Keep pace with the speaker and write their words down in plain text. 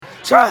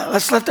So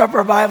let's lift up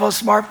our Bibles,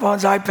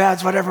 smartphones,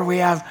 iPads, whatever we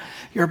have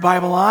your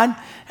Bible on,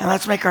 and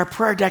let's make our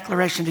prayer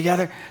declaration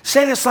together.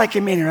 Say this like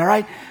you mean it, all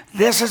right?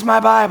 This is my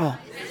Bible.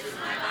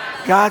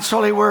 God's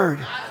holy word.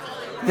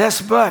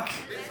 This book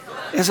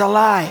is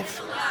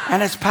alive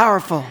and it's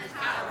powerful.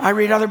 I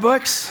read other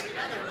books,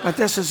 but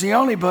this is the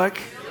only book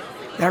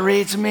that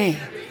reads me.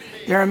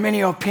 There are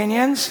many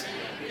opinions,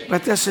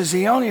 but this is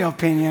the only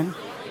opinion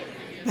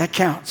that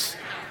counts.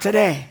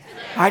 Today,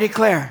 I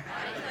declare,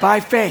 by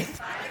faith,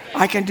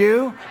 I can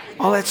do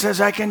all it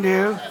says I can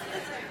do.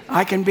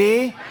 I can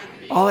be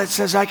all it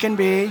says I can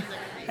be.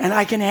 And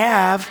I can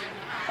have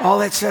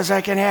all it says I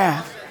can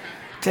have.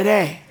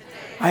 Today,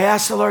 I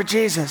ask the Lord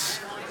Jesus,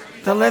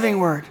 the living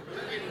word,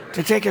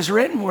 to take his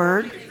written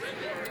word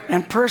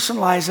and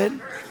personalize it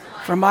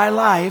for my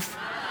life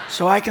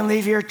so I can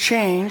leave here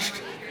changed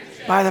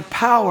by the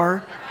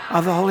power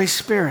of the Holy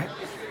Spirit.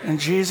 In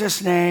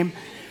Jesus' name,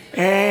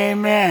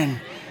 amen.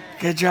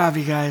 Good job,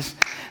 you guys.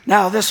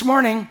 Now, this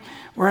morning,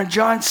 we're in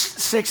John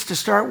 6 to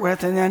start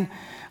with, and then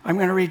I'm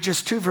going to read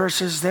just 2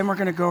 verses. Then we're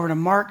going to go over to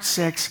Mark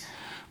 6,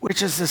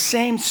 which is the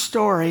same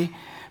story,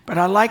 but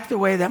I like the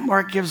way that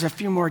Mark gives a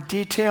few more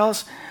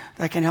details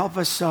that can help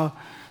us. So,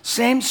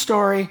 same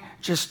story,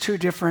 just 2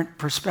 different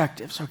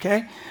perspectives,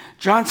 okay?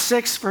 John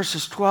 6,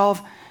 verses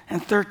 12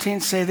 and 13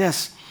 say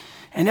this,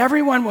 "And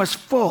everyone was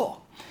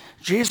full.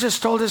 Jesus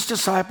told his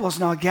disciples,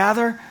 'Now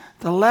gather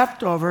the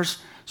leftovers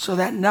so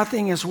that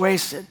nothing is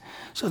wasted.'"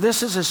 So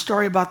this is a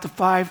story about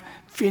the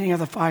feeding of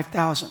the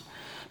 5,000.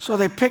 So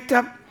they picked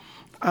up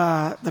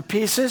the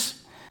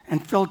pieces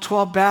and filled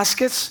 12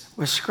 baskets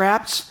with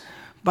scraps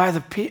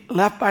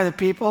left by the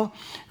people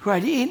who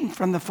had eaten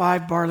from the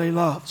 5 barley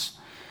loaves.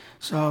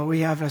 So we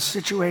have a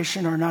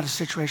situation, or not a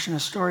situation, a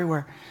story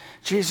where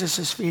Jesus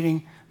is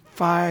feeding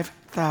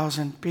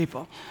 5,000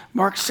 people.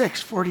 Mark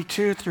 6,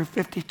 42 through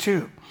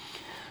 52.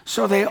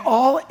 "So they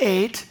all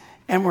ate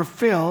and were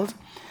filled,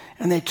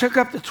 and they took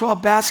up the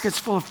 12 baskets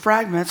full of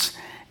fragments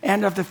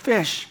and of the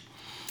fish.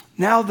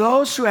 Now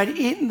those who had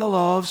eaten the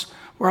loaves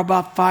were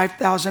about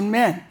 5,000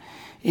 men.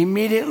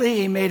 Immediately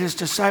he made his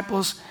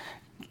disciples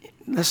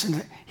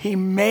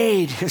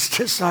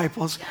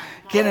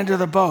get into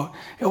the boat."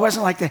 It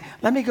wasn't like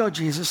let me go,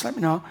 Jesus, let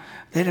me know.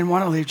 They didn't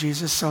want to leave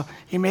Jesus, so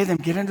he made them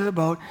get into the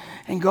boat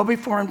and go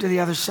before him to the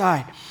other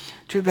side,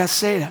 to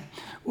Bethsaida,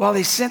 while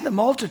he sent the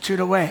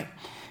multitude away.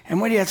 And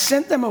when he had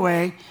sent them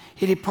away,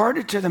 he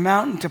departed to the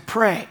mountain to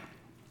pray.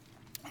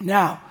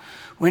 Now,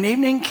 when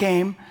evening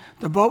came,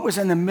 the boat was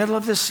in the middle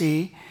of the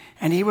sea,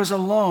 and he was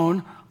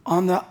alone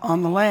on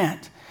the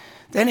land.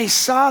 Then he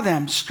saw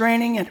them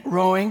straining and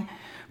rowing,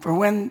 for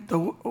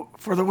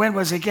the wind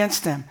was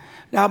against them.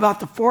 Now about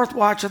the 4th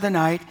watch of the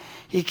night,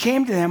 he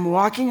came to them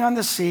walking on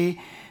the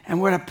sea, and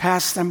would have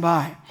passed them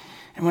by.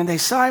 And when they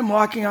saw him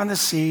walking on the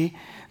sea,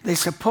 they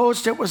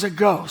supposed it was a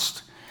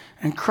ghost,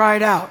 and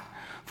cried out,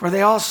 for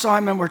they all saw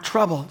him and were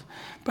troubled.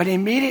 But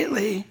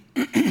immediately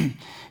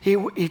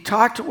he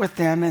talked with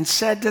them and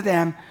said to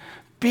them,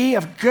 "Be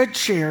of good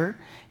cheer,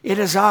 it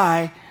is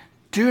I,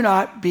 do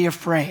not be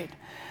afraid."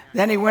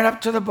 Then he went up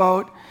into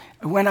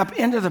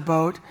the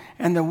boat,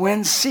 and the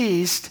wind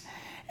ceased,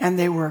 and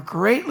they were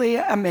greatly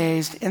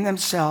amazed in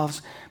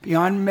themselves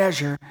beyond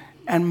measure,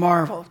 and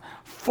marveled.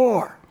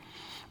 For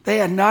they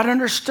had not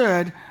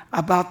understood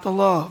about the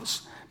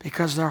loaves,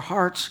 because their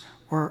hearts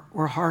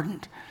were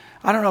hardened.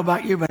 I don't know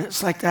about you, but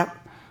it's like that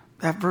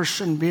verse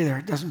shouldn't be there.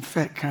 It doesn't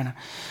fit, kind of.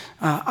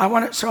 I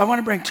want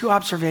to bring 2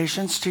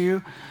 observations to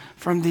you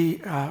from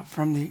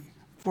the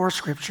 4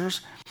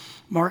 scriptures.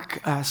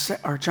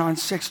 John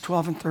 6,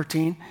 12 and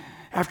 13.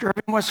 After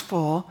everyone was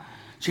full,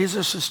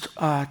 Jesus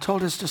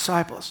told his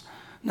disciples,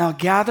 "Now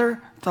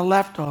gather the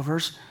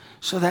leftovers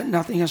so that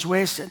nothing is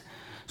wasted."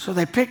 So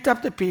they picked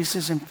up the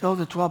pieces and filled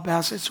the 12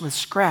 baskets with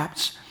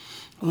scraps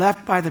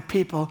left by the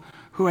people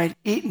who had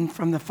eaten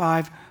from the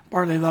 5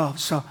 barley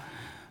loaves. So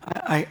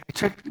I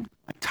took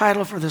a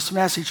title for this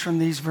message from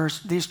these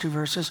 2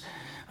 verses.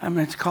 I'm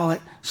going to call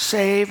it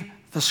 "Save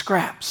the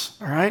Scraps."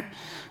 All right?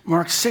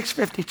 Mark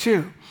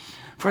 6:52.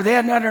 "For they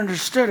had not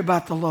understood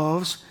about the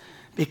loaves,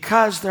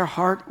 because their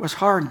heart was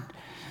hardened."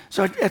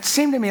 So it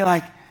seemed to me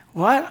like,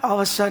 what? All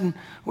of a sudden,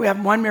 we have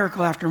one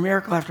miracle after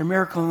miracle after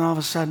miracle, and all of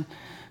a sudden,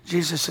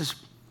 Jesus is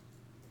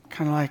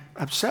kind of like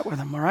upset with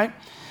them, all right?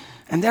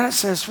 And then it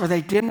says, "For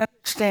they didn't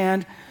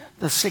understand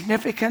the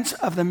significance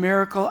of the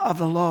miracle of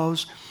the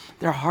loaves,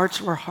 their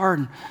hearts were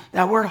hardened."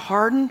 That word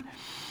hardened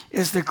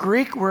is the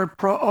Greek word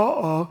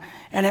prooo,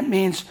 and it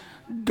means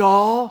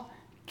dull,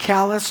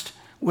 calloused,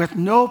 with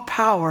no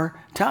power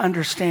to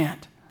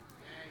understand.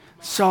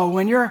 So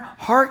when your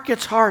heart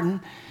gets hardened,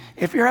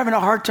 if you're having a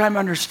hard time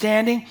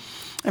understanding,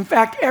 in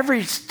fact,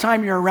 every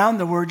time you're around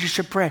the word, you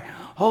should pray,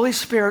 "Holy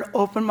Spirit,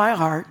 open my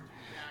heart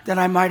that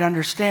I might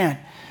understand."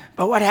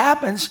 But what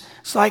happens,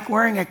 it's like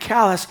wearing a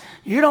callus.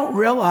 You don't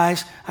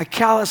realize a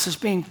callus is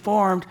being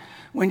formed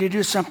when you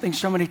do something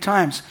so many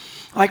times.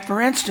 Like,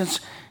 for instance,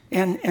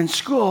 in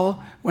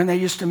school, when they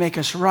used to make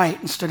us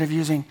write instead of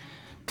using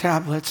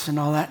tablets and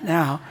all that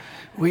now,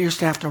 we used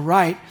to have to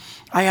write.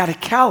 I had a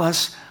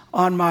callus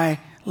on my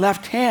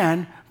left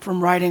hand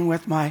from writing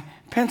with my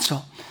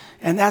pencil.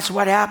 And that's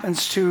what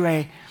happens to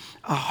a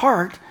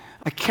heart,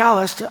 a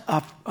callus,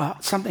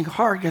 something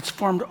hard gets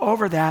formed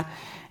over that,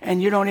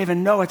 and you don't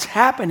even know it's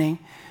happening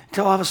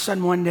until all of a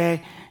sudden one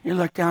day you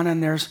look down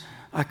and there's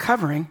a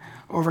covering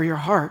over your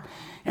heart.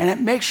 And it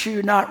makes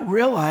you not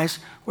realize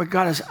what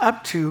God is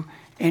up to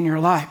in your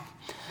life.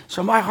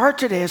 So my heart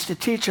today is to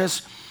teach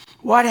us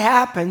what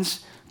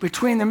happens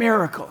between the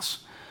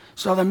miracles.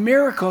 So the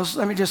miracles,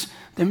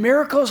 the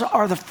miracles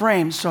are the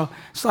frame. So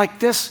it's like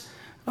this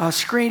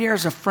screen here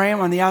is a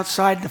frame. On the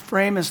outside, the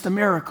frame is the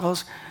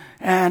miracles.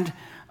 And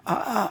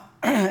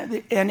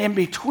in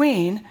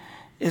between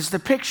is the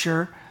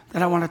picture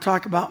that I want to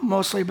talk about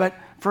mostly, but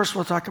first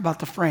we'll talk about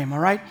the frame, all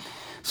right?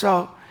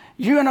 So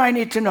you and I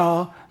need to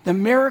know the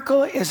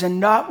miracle is in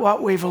not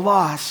what we've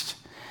lost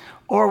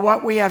or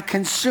what we have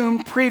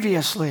consumed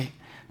previously.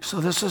 So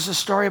this is a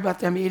story about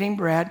them eating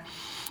bread.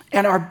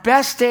 And our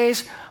best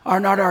days are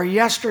not our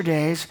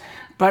yesterdays,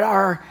 but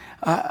our,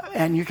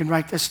 and you can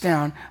write this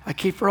down, a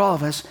key for all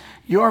of us,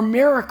 your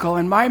miracle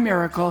and my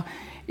miracle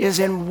is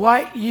in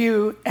what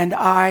you and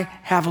I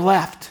have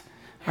left.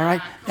 All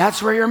right?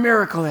 That's where your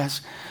miracle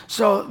is.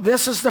 So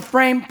this is the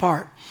frame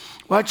part.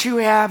 What you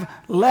have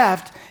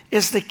left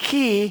is the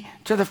key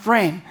to the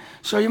frame.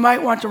 So you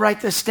might want to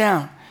write this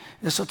down.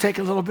 This will take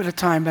a little bit of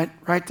time, but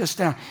write this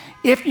down.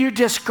 If you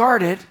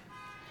discard it,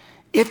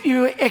 if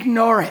you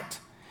ignore it,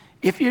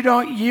 if you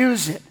don't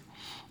use it,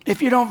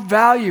 if you don't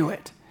value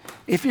it,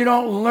 if you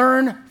don't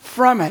learn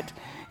from it,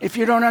 if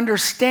you don't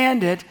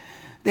understand it,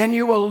 then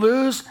you will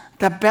lose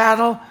the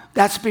battle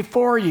that's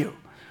before you.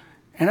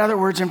 In other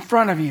words, in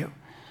front of you.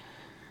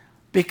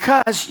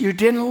 Because you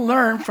didn't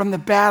learn from the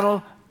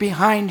battle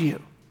behind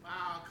you. Wow,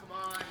 come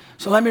on.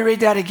 So let me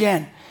read that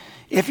again.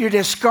 If you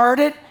discard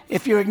it,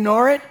 if you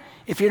ignore it,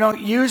 if you don't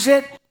use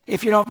it,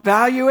 if you don't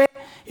value it,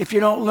 if you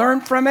don't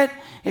learn from it,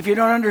 if you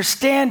don't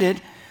understand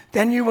it,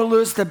 then you will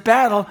lose the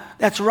battle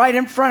that's right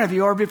in front of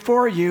you or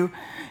before you,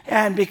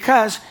 and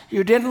because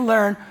you didn't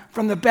learn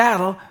from the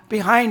battle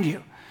behind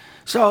you.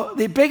 So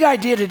the big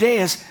idea today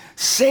is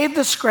save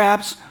the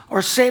scraps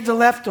or save the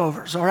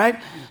leftovers, all right?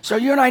 So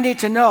you and I need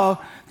to know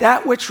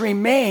that which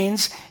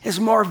remains is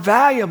more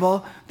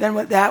valuable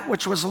than that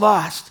which was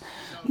lost.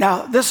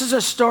 Now, this is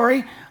a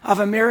story of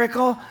a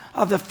miracle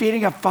of the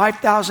feeding of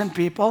 5,000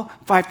 people,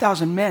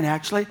 5,000 men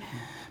actually.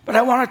 But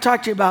I want to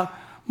talk to you about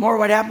more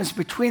what happens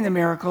between the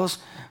miracles.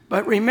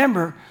 But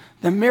remember,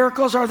 the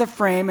miracles are the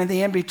frame and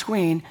the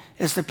in-between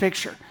is the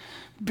picture.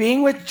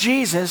 Being with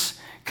Jesus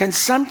can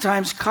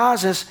sometimes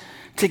cause us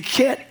to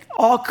get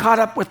all caught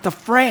up with the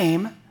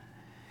frame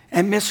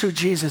and miss who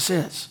Jesus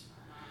is.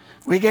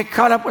 We get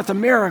caught up with the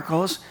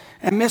miracles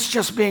and miss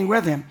just being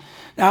with him.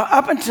 Now,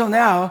 up until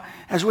now,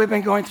 as we've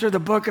been going through the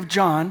book of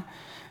John,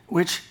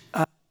 which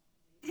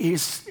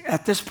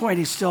at this point,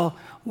 he's still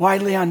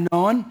widely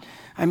unknown.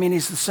 I mean,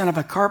 he's the son of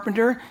a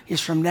carpenter.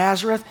 He's from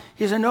Nazareth.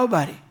 He's a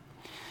nobody.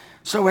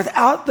 So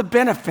without the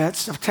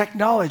benefits of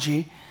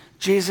technology,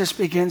 Jesus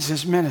begins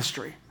his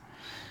ministry.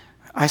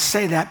 I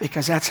say that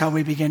because that's how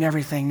we begin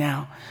everything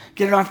now.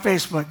 Get it on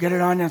Facebook, get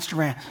it on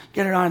Instagram,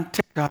 get it on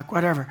TikTok,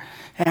 whatever,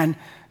 and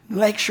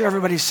make sure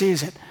everybody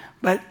sees it.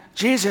 But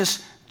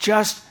Jesus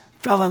just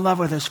fell in love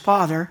with his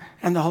Father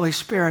and the Holy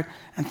Spirit,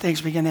 and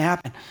things begin to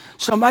happen.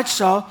 So much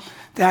so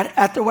that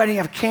at the wedding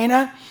of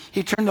Cana,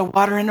 he turned the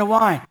water into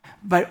wine,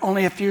 but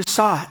only a few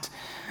saw it.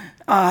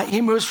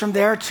 He moves from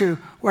there to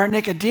where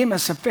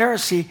Nicodemus, a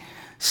Pharisee,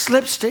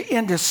 slips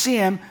in to see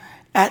him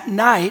at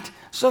night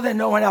so that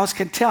no one else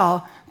can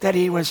tell that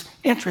he was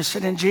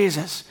interested in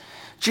Jesus.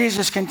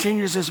 Jesus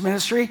continues his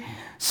ministry,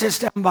 sits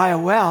down by a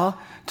well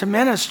to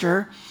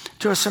minister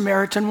to a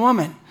Samaritan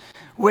woman,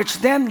 which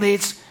then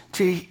leads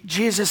to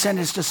Jesus and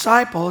his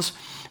disciples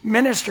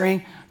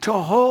ministering to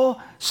a whole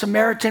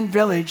Samaritan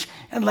village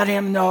and letting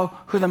them know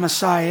who the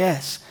Messiah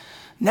is.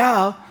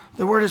 Now,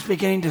 the word is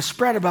beginning to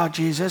spread about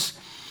Jesus,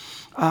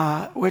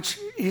 which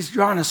he's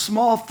drawn a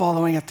small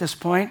following at this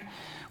point,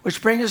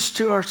 which brings us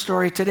to our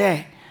story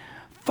today.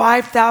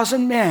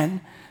 5,000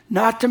 men,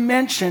 not to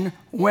mention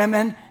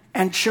women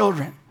and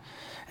children.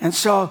 And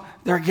so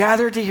they're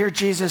gathered to hear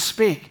Jesus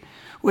speak,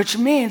 which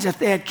means if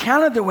they had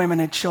counted the women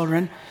and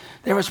children,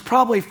 there was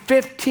probably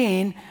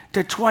 15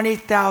 to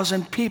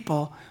 20,000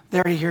 people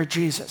there to hear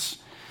Jesus.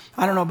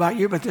 I don't know about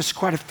you, but this is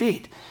quite a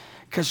feat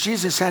because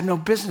Jesus had no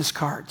business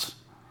cards.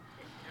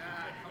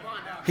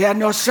 He had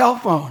no cell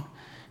phone.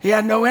 He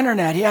had no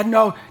internet. He had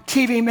no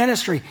TV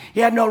ministry.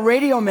 He had no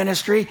radio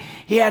ministry.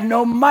 He had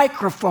no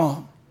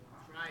microphone.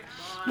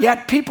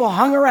 Yet people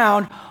hung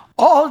around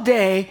all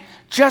day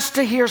just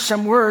to hear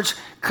some words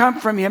come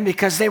from him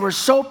because they were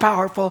so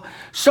powerful,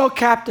 so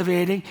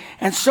captivating,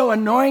 and so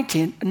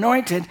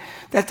anointed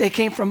that they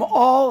came from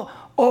all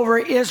over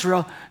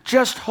Israel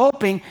just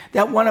hoping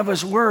that one of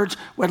his words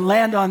would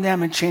land on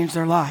them and change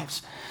their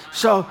lives.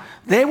 So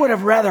they would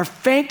have rather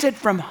fainted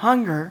from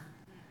hunger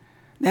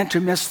than to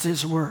miss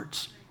his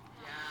words.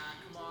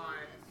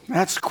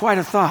 That's quite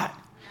a thought.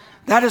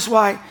 That is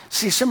why,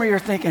 see, some of you are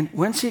thinking,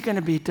 when's he going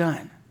to be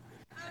done?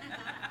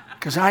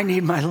 Because I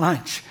need my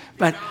lunch.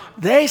 But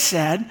they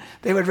said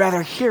they would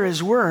rather hear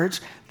his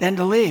words than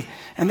to leave.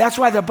 And that's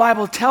why the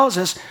Bible tells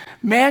us,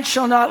 man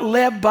shall not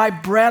live by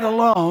bread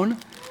alone,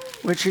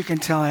 which you can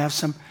tell I have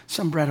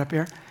some bread up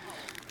here.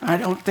 I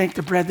don't think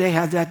the bread they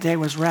had that day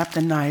was wrapped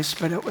in nice,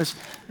 but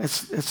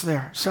it's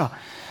there. So,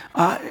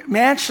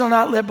 man shall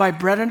not live by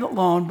bread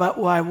alone, but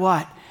by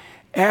what?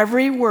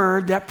 Every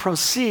word that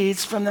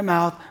proceeds from the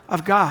mouth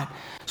of God.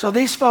 So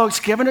these folks,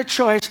 given a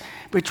choice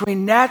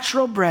between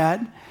natural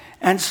bread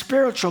and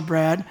spiritual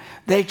bread,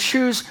 they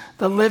choose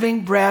the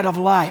living bread of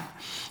life.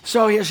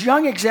 So his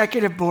young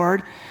executive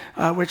board,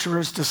 which were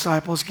his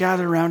disciples,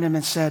 gathered around him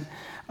and said,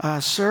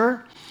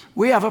 sir,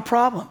 we have a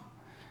problem.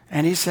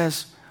 And he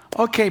says,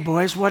 okay,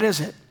 boys, what is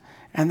it?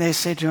 And they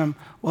say to him,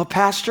 well,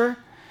 Pastor,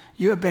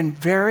 you have been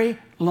very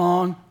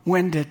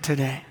long-winded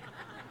today.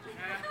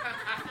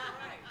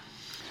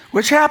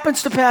 Which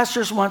happens to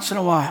pastors once in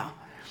a while.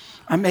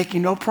 I'm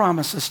making no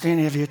promises to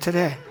any of you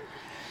today.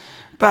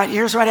 But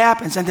here's what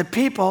happens. And the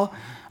people,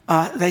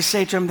 they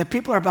say to him, the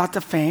people are about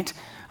to faint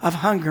of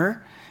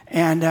hunger,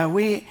 and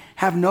we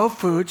have no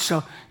food,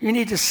 so you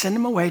need to send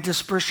them away,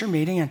 disperse your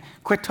meeting, and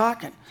quit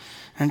talking.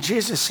 And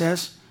Jesus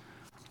says,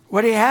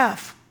 what do you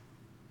have?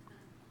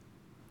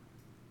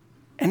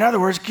 In other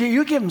words,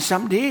 you give them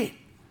something to eat.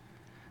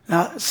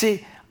 Now,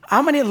 see,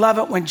 how many love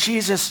it when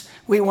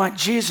we want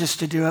Jesus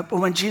to do it, but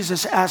when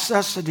Jesus asks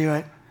us to do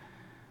it,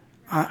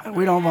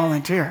 we don't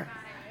volunteer.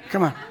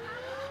 Come on.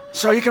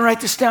 So you can write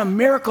this down.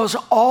 Miracles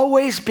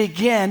always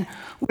begin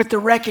with the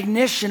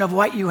recognition of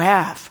what you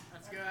have.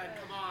 That's good.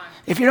 Come on.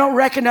 If you don't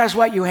recognize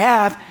what you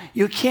have,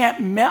 you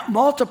can't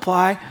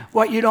multiply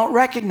what you don't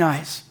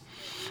recognize.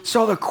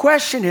 So the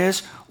question is,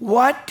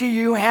 what do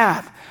you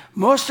have?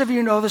 Most of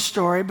you know the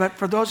story, but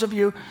for those of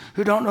you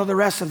who don't know the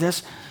rest of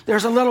this,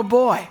 there's a little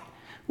boy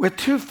with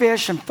 2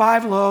 fish and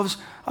 5 loaves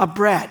of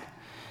bread.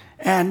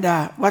 And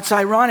what's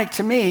ironic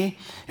to me,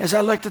 as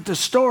I looked at the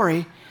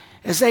story,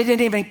 is they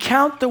didn't even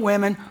count the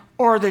women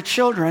or the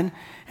children,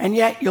 and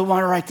yet you'll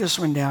want to write this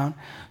one down.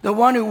 The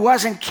one who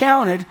wasn't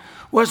counted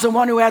was the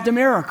one who had the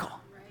miracle.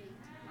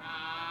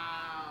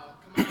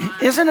 Wow.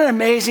 Isn't it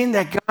amazing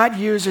that God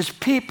uses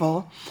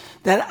people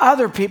that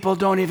other people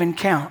don't even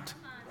count?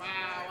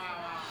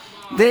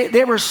 Wow.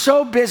 They were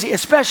so busy,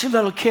 especially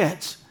little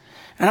kids.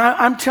 And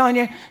I'm telling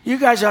you, you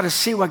guys ought to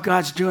see what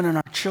God's doing in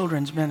our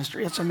children's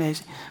ministry. It's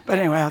amazing. But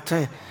anyway, I'll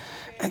tell you.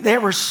 They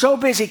were so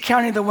busy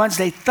counting the ones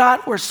they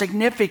thought were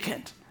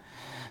significant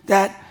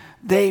that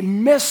they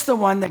missed the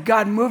one that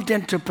God moved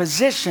into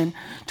position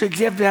to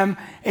give them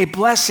a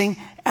blessing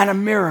and a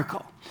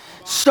miracle.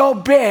 So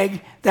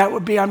big that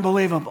would be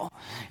unbelievable.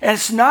 And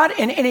it's not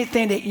in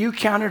anything that you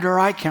counted or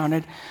I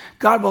counted.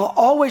 God will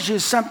always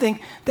use something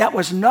that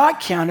was not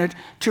counted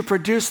to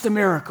produce the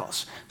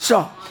miracles.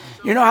 So,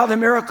 you know how the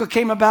miracle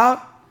came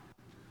about?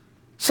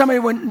 It's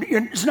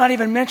not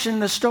even mentioned in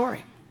the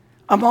story.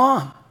 A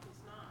mom.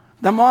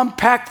 The mom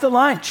packed the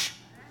lunch.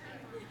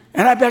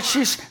 And I bet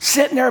she's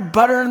sitting there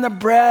buttering the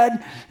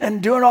bread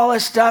and doing all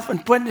this stuff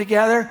and putting it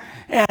together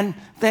and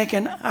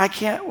thinking, I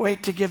can't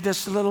wait to give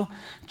this to little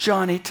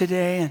Johnny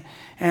today.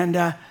 And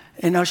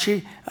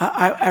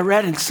I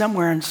read in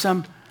somewhere in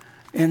some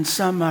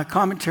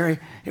commentary,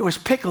 it was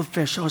pickled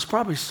fish, so it was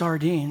probably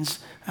sardines.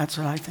 That's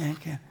what I think.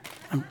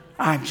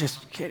 I'm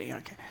just kidding.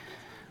 Okay,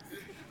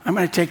 I'm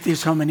going to take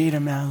these home and eat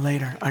them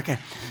later. Okay.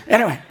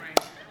 Anyway,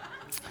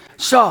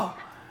 so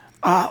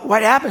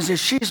what happens is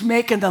she's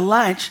making the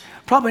lunch,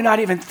 probably not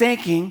even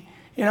thinking,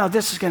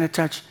 this is going to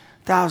touch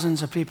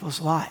thousands of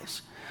people's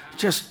lives.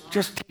 Just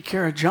take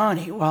care of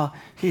Johnny while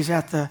he's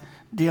at the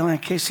deal in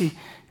case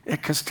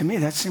because to me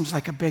that seems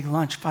like a big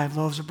lunch, 5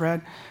 loaves of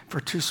bread for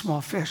 2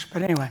 small fish.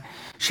 But anyway,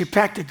 she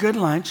packed a good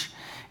lunch,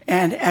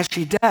 and as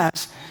she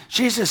does,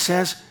 Jesus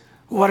says,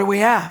 what do we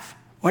have?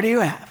 What do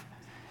you have?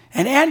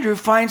 And Andrew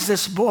finds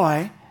this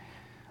boy.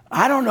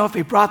 I don't know if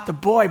he brought the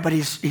boy, but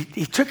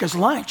he took his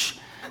lunch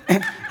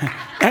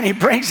and he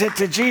brings it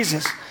to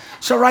Jesus.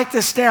 So write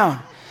this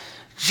down.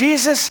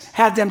 Jesus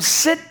had them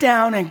sit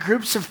down in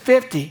groups of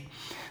 50.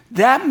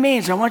 That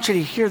means, I want you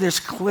to hear this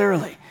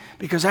clearly,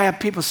 because I have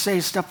people say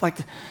stuff like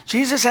that.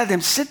 Jesus had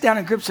them sit down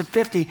in groups of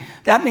 50.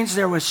 That means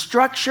there was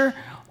structure,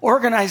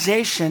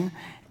 organization,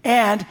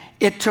 and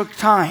it took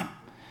time.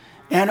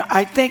 And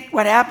I think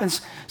what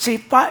happens,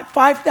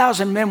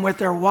 5,000 men with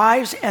their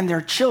wives and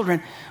their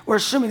children, we're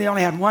assuming they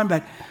only had one,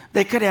 but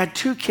they could have had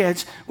 2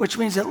 kids, which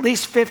means at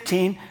least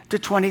 15 to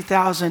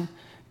 20,000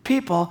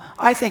 people.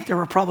 I think there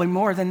were probably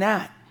more than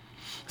that.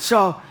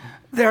 So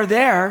they're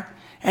there,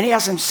 and he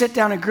has them sit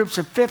down in groups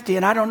of 50,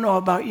 and I don't know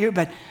about you,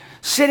 but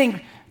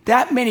sitting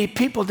that many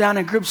people down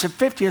in groups of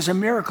 50 is a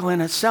miracle in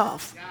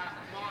itself.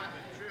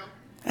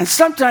 And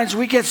sometimes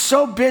we get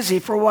so busy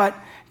for what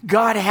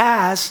God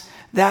has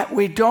that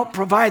we don't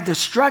provide the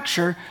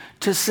structure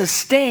to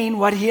sustain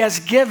what he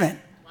has given.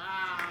 Wow.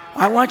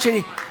 I want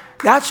you to,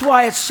 that's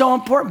why it's so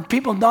important.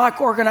 People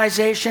knock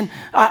organization.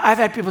 I've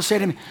had people say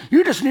to me,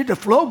 you just need to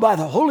flow by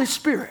the Holy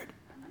Spirit.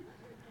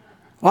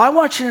 Well, I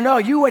want you to know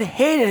you would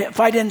hate it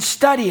if I didn't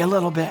study a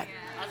little bit.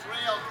 That's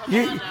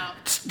real.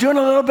 doing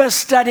a little bit of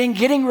studying,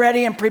 getting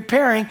ready, and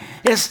preparing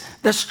is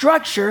the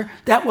structure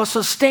that will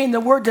sustain the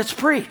word that's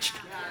preached.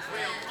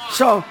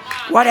 So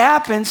what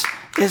happens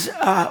is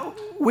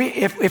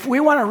if we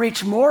want to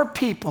reach more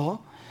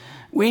people,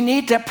 we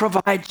need to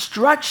provide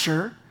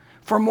structure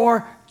for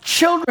more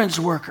children's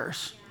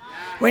workers.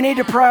 We need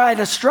to provide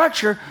a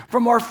structure for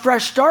more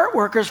fresh start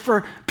workers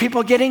for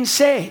people getting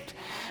saved.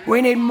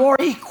 We need more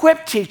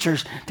equipped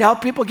teachers to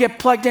help people get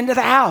plugged into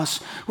the house.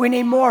 We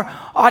need more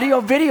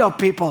audio video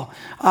people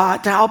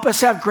to help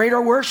us have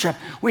greater worship.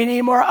 We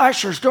need more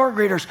ushers, door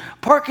greeters,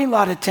 parking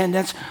lot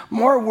attendants,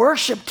 more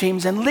worship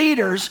teams and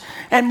leaders,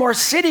 and more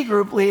city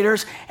group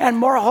leaders, and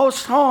more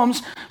host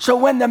homes. So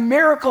when the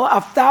miracle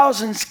of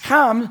thousands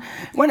comes,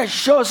 when it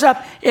shows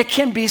up, it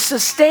can be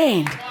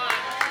sustained.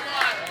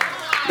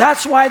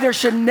 That's why there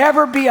should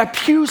never be a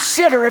pew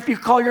sitter if you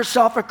call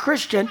yourself a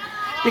Christian,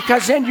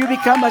 because then you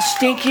become a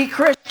stinky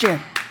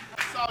Christian.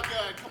 So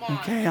good. Come on.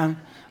 Okay,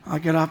 I'll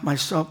get off my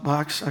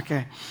soapbox.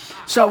 Okay.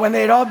 So when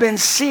they'd all been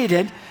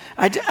seated,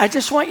 I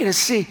just want you to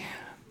see,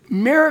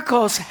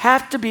 miracles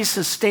have to be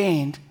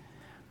sustained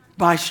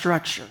by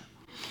structure.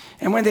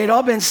 And when they'd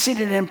all been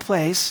seated in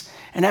place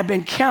and have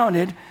been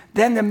counted,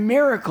 then the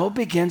miracle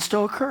begins to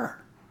occur.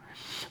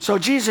 So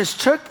Jesus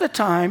took the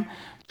time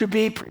to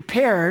be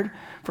prepared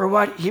for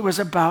what he was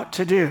about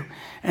to do.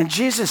 And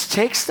Jesus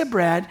takes the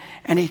bread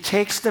and he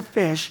takes the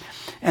fish.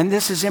 And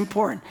this is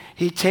important.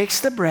 He takes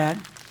the bread,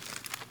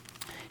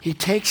 he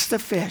takes the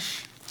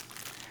fish.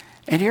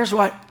 And here's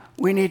what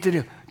we need to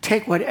do.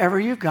 Take whatever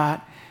you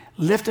got,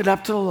 lift it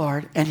up to the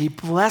Lord, and he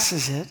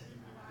blesses it.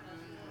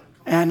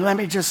 And let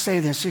me just say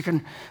this.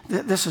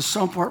 This is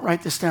so important.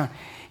 Write this down.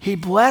 He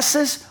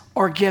blesses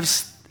or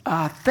gives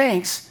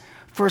thanks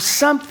for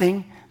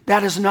something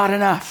that is not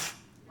enough.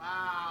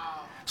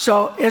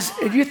 So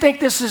if you think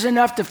this is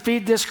enough to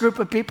feed this group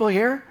of people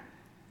here,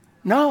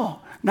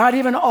 no, not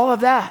even all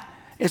of that.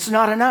 It's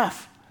not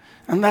enough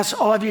unless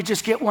all of you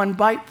just get one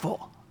bite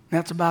full.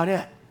 That's about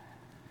it.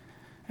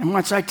 And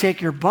once I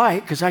take your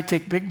bite, because I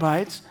take big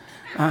bites,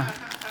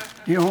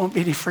 you won't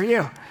be any for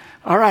you.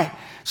 All right.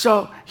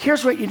 So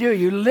here's what you do.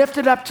 You lift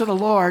it up to the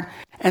Lord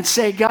and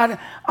say, God,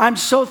 I'm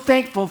so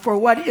thankful for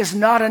what is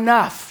not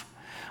enough.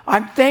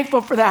 I'm thankful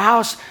for the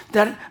house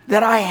that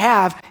I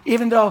have,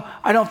 even though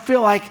I don't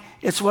feel like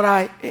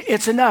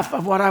it's enough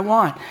of what I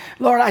want.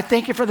 Lord, I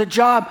thank you for the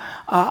job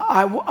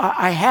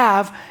I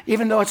have,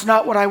 even though it's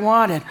not what I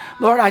wanted.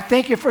 Lord, I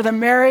thank you for the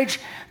marriage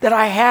that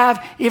I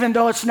have, even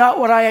though it's not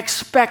what I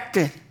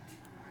expected.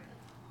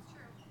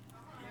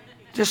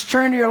 Just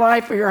turn to your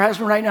life or your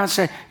husband right now and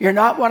say, you're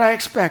not what I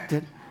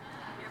expected.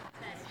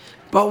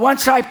 But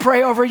once I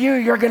pray over you,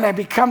 you're going to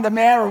become the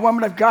man or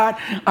woman of God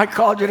I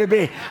called you to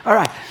be. All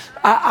right.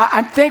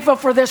 I'm thankful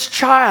for this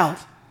child.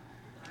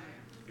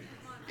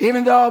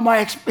 Even though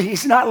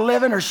he's not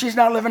living or she's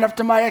not living up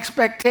to my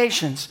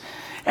expectations.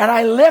 And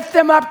I lift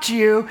them up to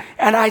you,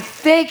 and I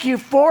thank you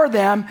for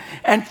them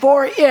and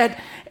for it.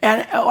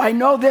 And I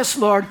know this,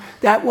 Lord,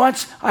 that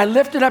once I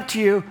lift it up to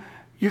you,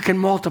 you can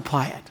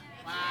multiply it.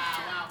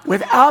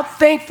 Without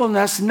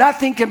thankfulness,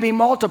 nothing can be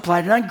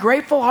multiplied. An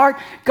ungrateful heart,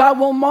 God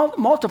will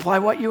multiply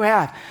what you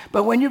have.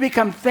 But when you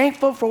become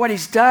thankful for what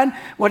he's done,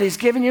 what he's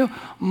given you,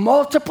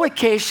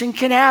 multiplication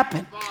can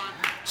happen.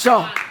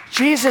 So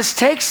Jesus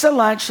takes the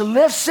lunch,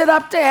 lifts it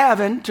up to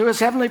heaven, to his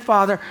heavenly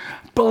Father,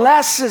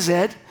 blesses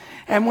it.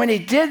 And when he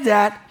did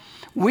that,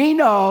 we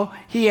know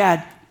he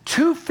had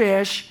 2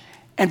 fish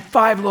and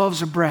 5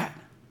 loaves of bread.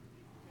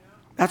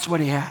 That's what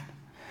he had.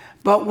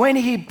 But when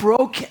he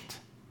broke it,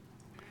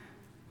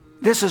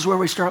 this is where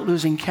we start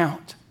losing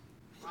count.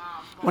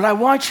 What I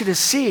want you to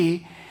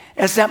see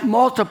is that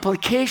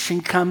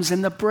multiplication comes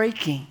in the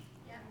breaking.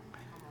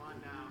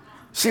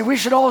 See, we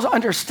should all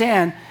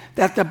understand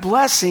that the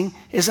blessing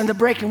is in the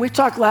breaking. We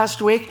talked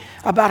last week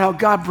about how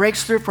God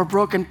breaks through for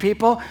broken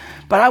people,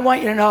 but I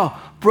want you to know,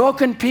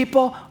 broken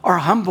people are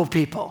humble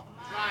people.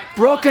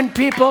 Broken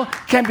people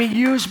can be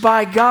used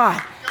by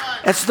God.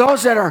 It's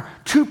those that are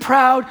too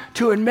proud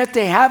to admit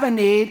they have a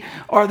need,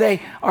 or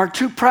they are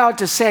too proud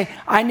to say,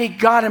 I need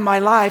God in my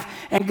life.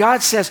 And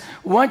God says,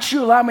 once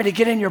you allow me to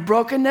get in your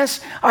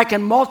brokenness, I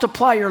can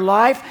multiply your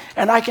life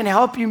and I can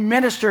help you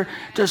minister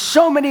to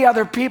so many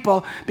other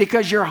people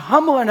because you're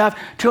humble enough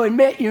to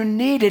admit you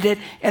needed it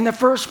in the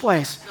first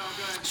place.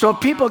 So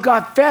people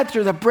got fed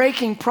through the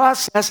breaking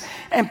process,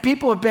 and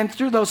people have been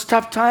through those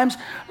tough times,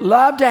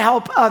 love to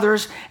help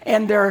others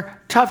in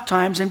their tough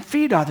times and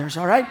feed others,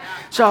 all right?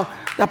 So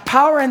the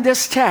power in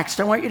this text,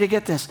 I want you to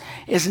get this,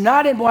 is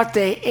not in what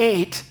they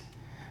ate,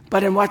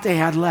 but in what they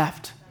had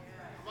left.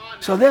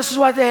 So this is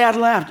what they had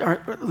left,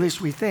 or at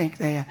least we think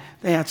they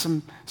had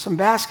some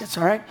baskets,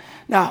 all right?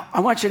 Now,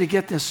 I want you to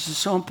get this. This is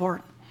so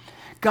important.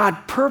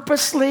 God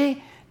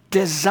purposely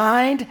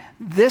designed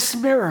this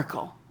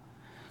miracle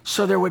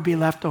so there would be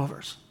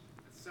leftovers.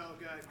 So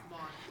good. Come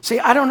on. See,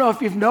 I don't know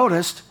if you've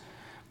noticed,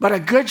 but a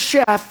good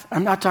chef,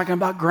 I'm not talking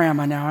about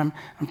grandma now,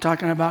 I'm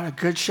talking about a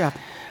good chef.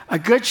 A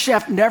good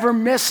chef never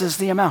misses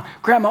the amount.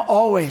 Grandma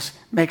always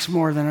makes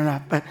more than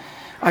enough, but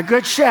a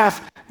good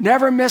chef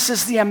never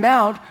misses the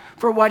amount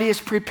for what he is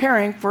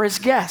preparing for his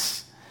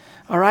guests.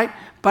 All right?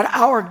 But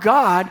our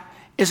God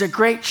is a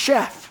great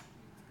chef.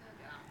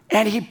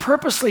 And he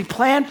purposely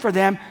planned for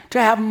them to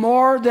have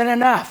more than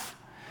enough.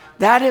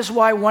 That is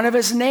why one of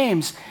his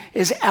names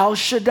is El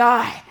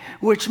Shaddai,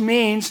 which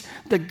means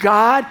the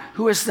God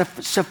who is the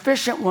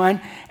sufficient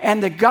one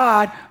and the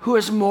God who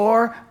is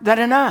more than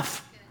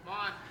enough.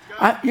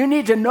 You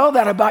need to know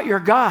that about your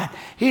God.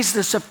 He's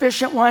the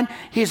sufficient one.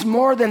 He's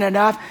more than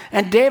enough.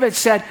 And David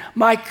said,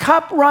 my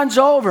cup runs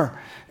over.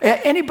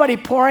 Anybody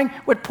pouring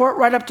would pour it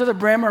right up to the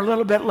brim or a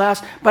little bit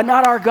less, but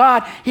not our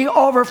God. He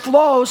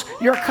overflows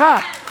your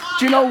cup.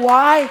 Do you know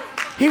why?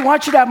 He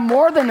wants you to have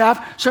more than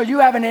enough so you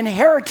have an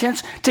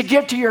inheritance to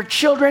give to your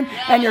children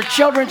and your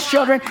children's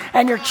children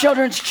and your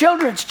children's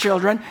children's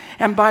children.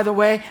 And by the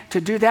way,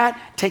 to do that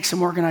takes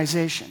some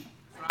organization.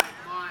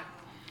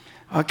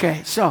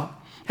 Okay, so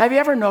have you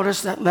ever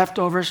noticed that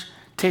leftovers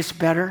taste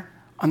better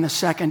on the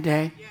second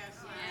day?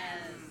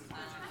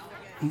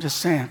 I'm just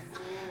saying.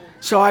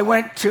 So I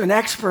went to an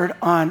expert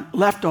on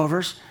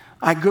leftovers.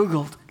 I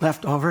Googled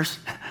leftovers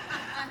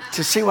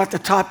to see what the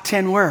top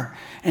 10 were.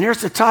 And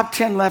here's the top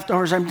 10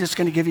 leftovers. I'm just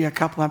going to give you a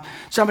couple of them.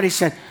 Somebody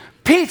said,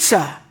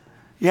 pizza.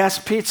 Yes,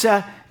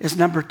 pizza is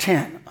number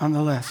 10 on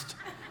the list.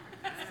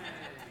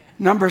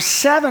 Number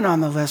 7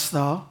 on the list,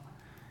 though,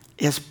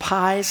 is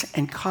pies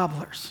and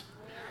cobblers.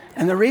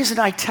 And the reason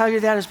I tell you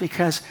that is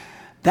because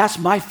that's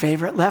my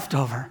favorite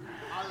leftover.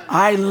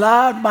 I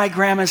loved my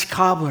grandma's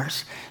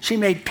cobblers. She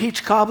made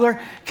peach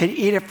cobbler, could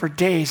eat it for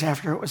days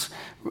after it was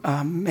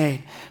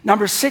made.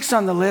 Number 6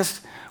 on the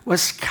list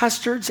was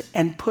custards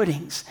and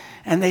puddings.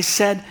 And they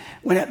said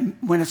when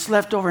it's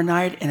left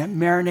overnight and it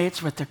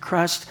marinates with the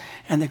crust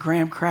and the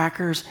graham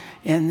crackers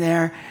in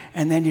there,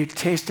 and then you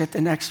taste it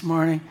the next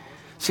morning.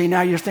 See,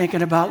 now you're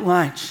thinking about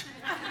lunch.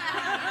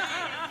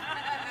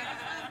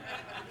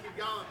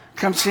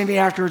 Come see me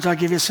afterwards. I'll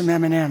give you some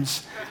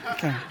M&Ms.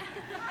 Okay.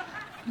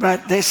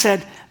 But they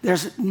said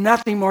there's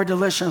nothing more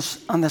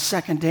delicious on the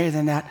second day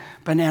than that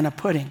banana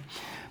pudding.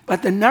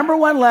 But the number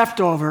one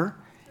leftover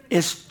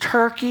is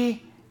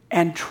turkey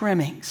and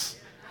trimmings.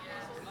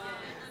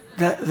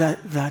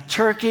 The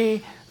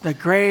turkey, the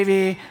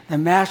gravy, the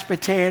mashed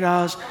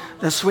potatoes,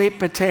 the sweet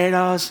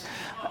potatoes,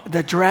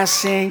 the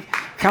dressing.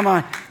 Come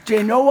on. Do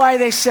you know why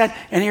they said,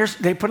 and here's,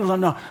 they put a little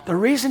note. The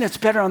reason it's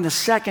better on the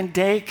second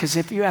day, because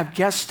if you have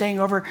guests staying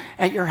over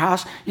at your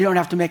house, you don't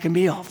have to make a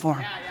meal for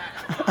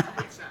them.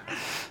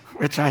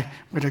 Which I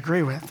would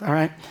agree with, all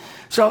right?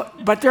 So,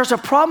 but there's a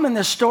problem in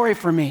this story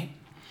for me.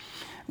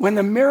 When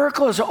the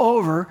miracle is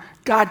over,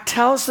 God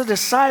tells the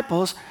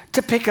disciples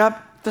to pick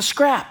up the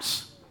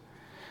scraps.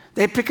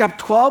 They pick up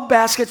 12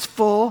 baskets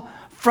full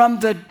from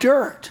the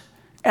dirt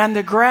and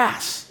the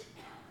grass.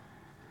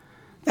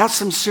 That's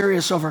some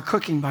serious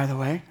overcooking, by the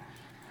way.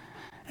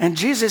 And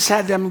Jesus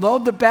had them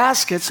load the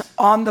baskets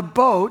on the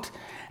boat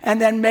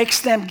and then makes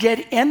them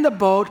get in the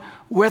boat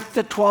with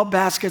the 12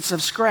 baskets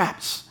of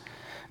scraps.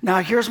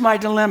 Now, here's my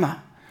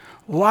dilemma.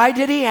 Why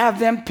did he have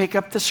them pick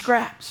up the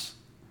scraps?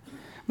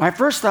 My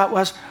first thought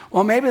was,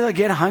 well, maybe they'll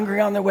get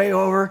hungry on the way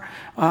over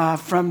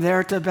from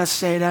there to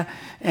Bethsaida.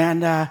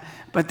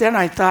 But then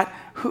I thought,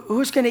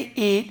 who's going to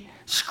eat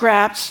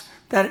scraps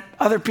that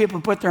other people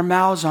put their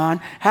mouths on,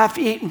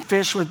 half-eaten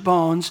fish with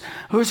bones?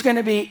 Who's going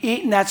to be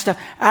eating that stuff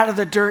out of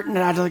the dirt and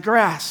out of the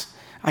grass?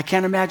 I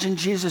can't imagine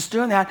Jesus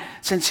doing that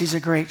since he's a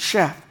great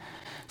chef.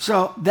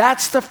 So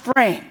that's the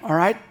frame, all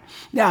right?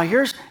 Now,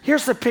 here's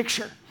the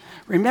picture.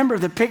 Remember,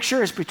 the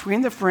picture is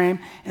between the frame.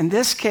 In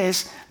this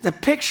case, the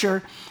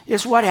picture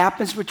is what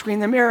happens between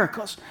the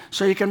miracles.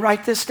 So you can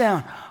write this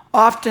down.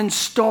 Often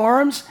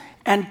storms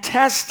and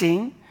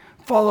testing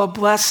follow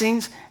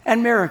blessings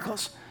and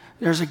miracles.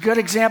 There's a good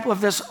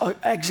examples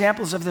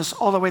of this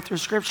all the way through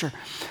Scripture.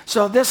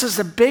 So this is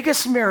the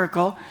biggest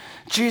miracle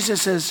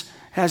Jesus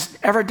has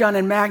ever done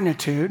in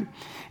magnitude,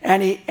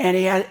 and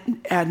he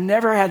had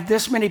never had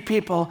this many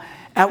people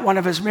at one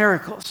of his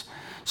miracles.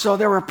 So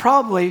there were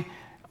probably,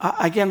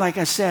 again, like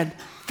I said,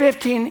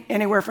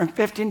 anywhere from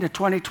 15 to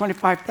 20,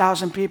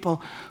 25,000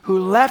 people who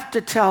left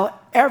to tell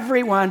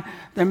everyone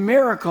the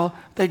miracle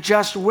they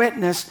just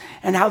witnessed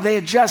and how they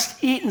had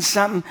just eaten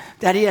something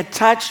that he had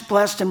touched,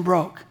 blessed, and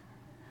broke.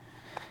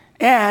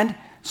 And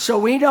so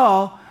we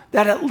know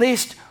that at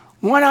least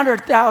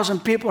 100,000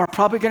 people are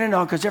probably going to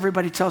know, because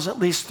everybody tells at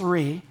least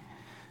 3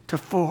 to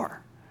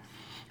 4.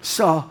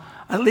 So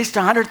at least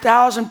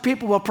 100,000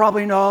 people will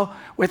probably know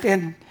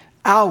within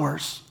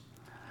hours.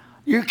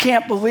 You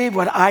can't believe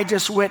what I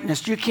just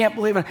witnessed. You can't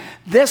believe it.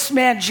 This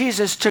man,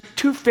 Jesus, took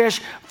 2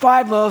 fish,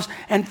 5 loaves,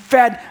 and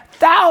fed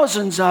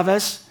thousands of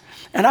us.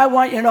 And I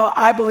want you to know,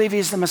 I believe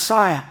he's the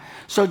Messiah.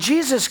 So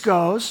Jesus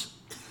goes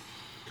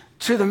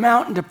to the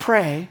mountain to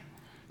pray,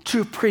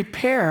 to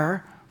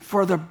prepare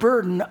for the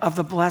burden of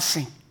the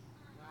blessing.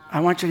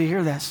 I want you to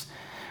hear this.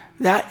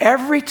 That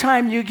every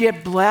time you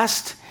get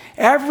blessed,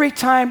 every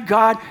time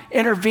God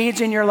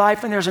intervenes in your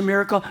life and there's a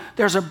miracle,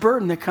 there's a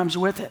burden that comes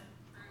with it.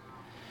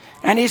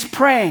 And he's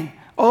praying,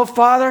 oh,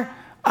 Father,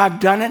 I've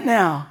done it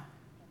now.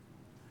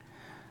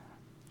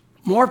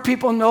 More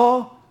people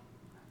know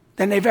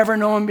than they've ever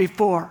known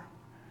before.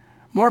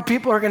 More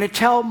people are going to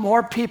tell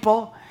more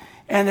people,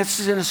 and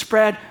it's going to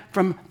spread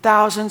from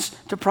thousands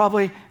to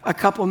probably a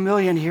couple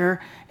million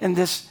here in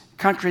this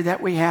country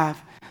that we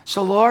have.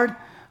 So, Lord,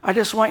 I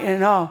just want you to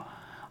know,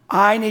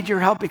 I need your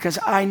help because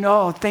I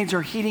know things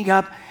are heating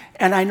up,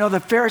 and I know the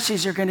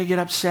Pharisees are going to get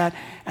upset,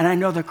 and I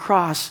know the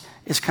cross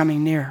is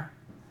coming near.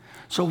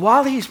 So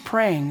while he's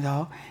praying,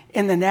 though,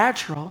 in the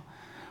natural,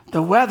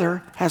 the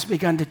weather has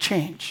begun to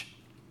change.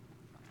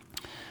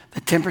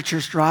 The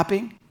temperature's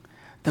dropping.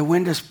 The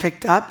wind has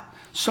picked up,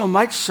 so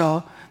much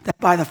so that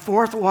by the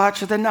fourth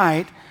watch of the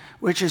night,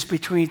 which is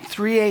between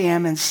 3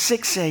 a.m. and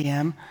 6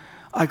 a.m.,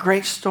 a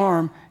great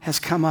storm has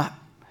come up.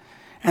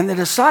 And the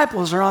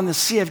disciples are on the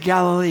Sea of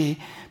Galilee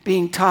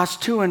being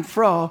tossed to and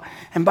fro.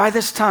 And by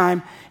this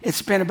time,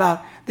 it's been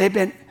about, they've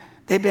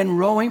been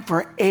rowing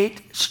for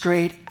 8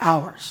 straight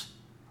hours.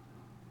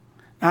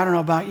 I don't know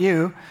about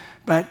you,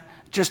 but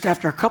just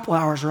after a couple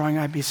hours rowing,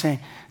 I'd be saying,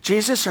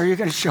 Jesus, are you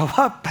going to show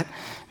up? But,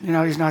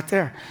 he's not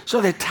there.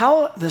 So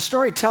the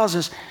story tells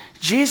us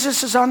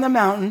Jesus is on the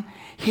mountain.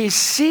 He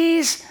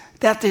sees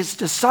that his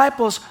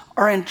disciples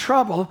are in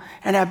trouble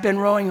and have been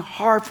rowing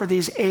hard for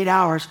these 8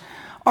 hours.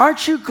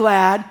 Aren't you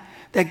glad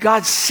that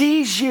God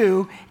sees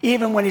you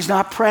even when he's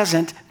not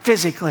present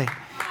physically?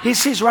 He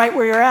sees right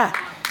where you're at.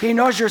 He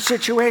knows your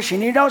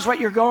situation. He knows what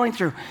you're going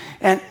through.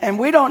 And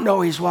we don't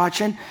know he's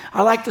watching.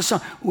 I like the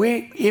song.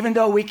 Even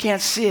though we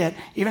can't see it,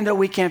 even though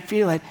we can't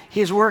feel it,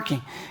 he's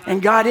working.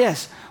 And God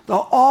is. The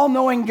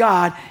all-knowing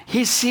God,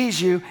 he sees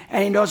you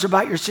and he knows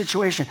about your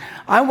situation.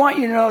 I want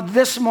you to know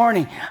this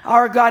morning,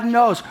 our God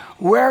knows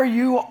where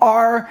you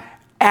are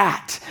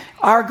at.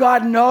 Our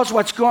God knows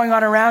what's going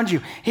on around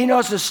you. He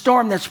knows the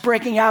storm that's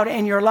breaking out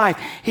in your life.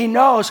 He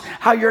knows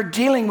how you're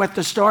dealing with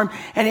the storm,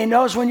 and he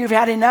knows when you've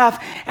had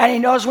enough, and he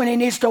knows when he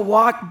needs to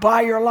walk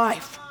by your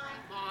life.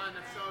 Come on,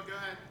 that's so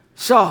good.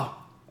 So,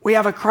 we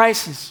have a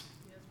crisis.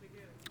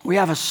 We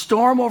have a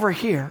storm over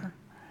here,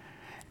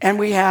 and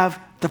we have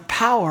the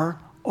power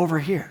over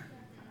here.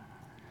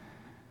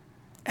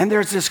 And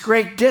there's this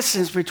great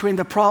distance between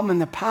the problem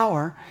and the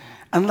power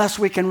unless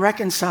we can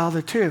reconcile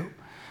the two.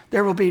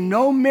 There will be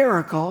no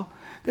miracle,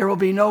 there will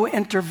be no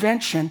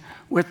intervention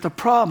with the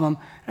problem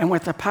and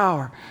with the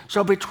power.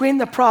 So between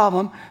the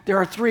problem, there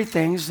are 3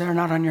 things. They're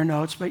not on your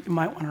notes, but you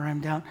might want to write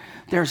them down.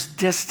 There's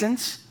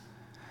distance,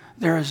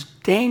 there is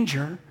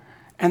danger,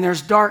 and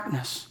there's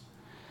darkness.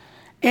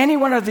 Any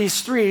one of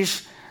these three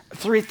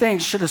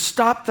things should have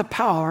stopped the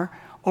power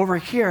over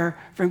here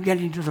from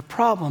getting to the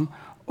problem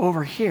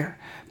over here.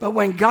 But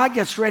when God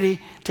gets ready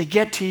to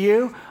get to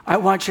you, I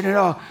want you to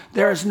know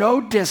there is no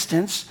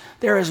distance,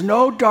 there is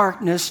no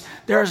darkness,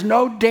 there is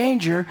no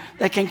danger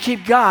that can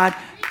keep God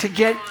to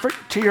get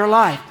to your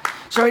life.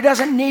 So he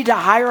doesn't need to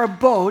hire a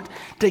boat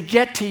to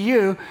get to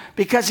you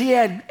because he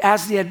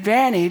has the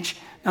advantage.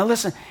 Now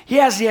listen, he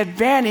has the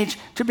advantage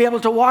to be able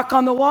to walk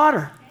on the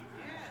water.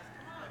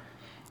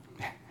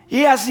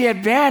 He has the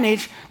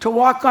advantage to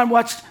walk on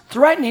what's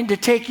threatening to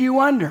take you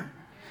under.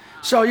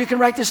 So you can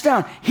write this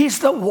down. He's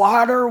the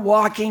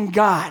water-walking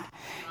God.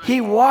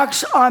 He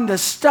walks on the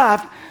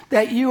stuff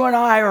that you and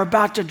I are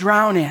about to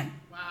drown in.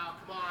 Wow,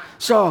 come on.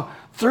 So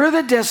through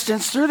the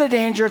distance, through the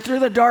danger, through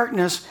the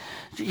darkness,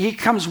 he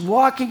comes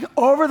walking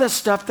over the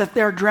stuff that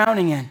they're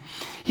drowning in.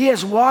 He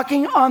is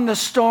walking on the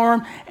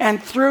storm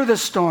and through the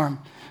storm.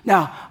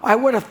 Now, I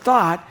would have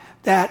thought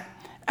that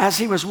as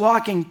he was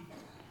walking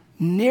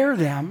near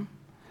them,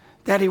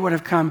 that he would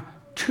have come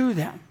to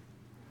them.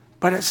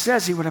 But it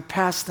says he would have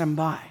passed them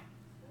by.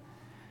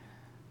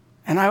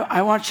 And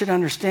I want you to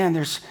understand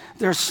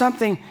there's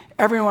something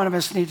every one of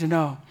us need to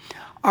know.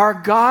 Our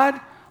God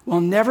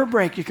will never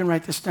break, you can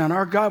write this down,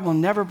 our God will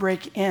never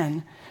break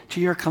in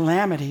to your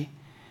calamity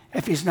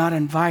if he's not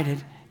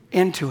invited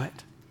into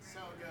it.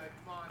 So good.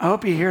 Come on. I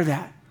hope you hear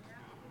that.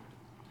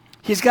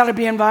 He's got to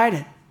be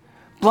invited.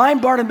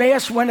 Blind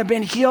Bartimaeus wouldn't have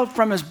been healed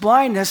from his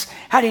blindness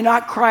had he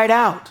not cried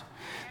out.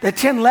 The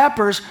 10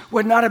 lepers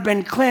would not have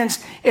been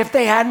cleansed if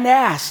they hadn't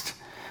asked.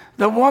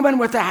 The woman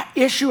with the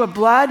issue of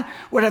blood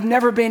would have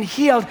never been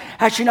healed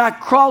had she not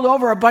crawled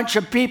over a bunch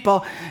of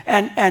people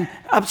and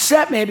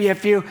upset maybe a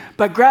few,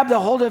 but grabbed the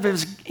hold of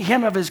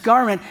him of his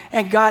garment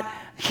and got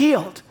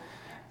healed.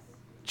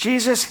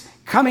 Jesus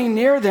coming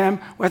near them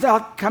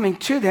without coming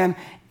to them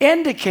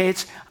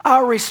indicates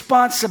our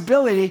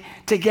responsibility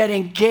to get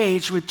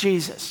engaged with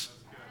Jesus.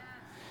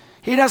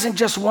 He doesn't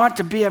just want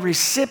to be a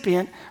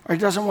recipient, or he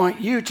doesn't want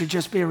you to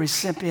just be a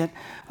recipient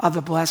of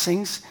the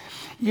blessings.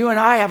 You and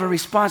I have a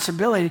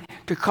responsibility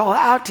to call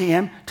out to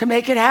him to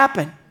make it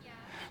happen.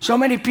 So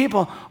many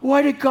people,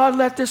 why did God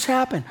let this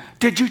happen?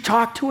 Did you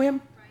talk to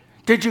him?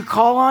 Did you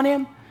call on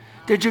him?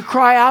 Did you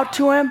cry out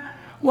to him?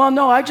 Well,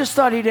 no, I just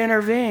thought he'd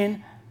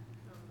intervene.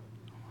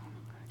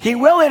 He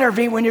will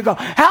intervene when you go,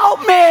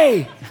 help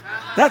me!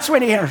 That's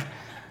when he intervenes.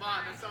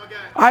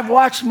 I've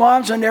watched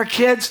moms and their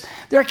kid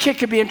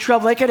could be in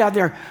trouble. They could have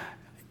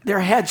their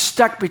head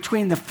stuck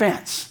between the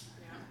fence.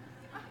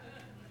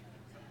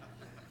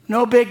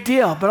 No big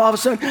deal. But all of a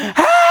sudden,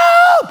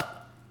 help!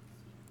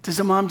 Does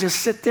the mom just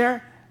sit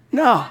there?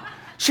 No.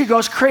 she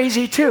goes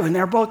crazy too. And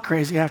they're both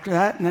crazy after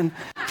that, and then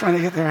trying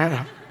to get their head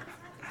up.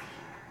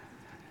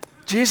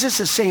 Jesus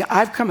is saying,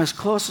 I've come as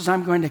close as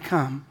I'm going to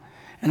come,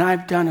 and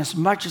I've done as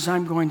much as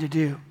I'm going to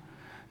do.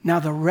 Now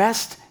the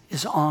rest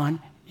is on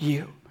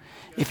you.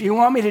 If you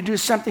want me to do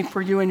something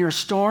for you in your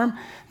storm,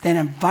 then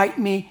invite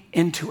me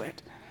into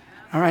it.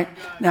 All right?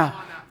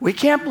 Now, we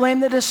can't blame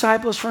the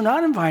disciples for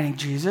not inviting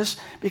Jesus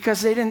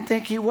because they didn't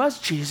think he was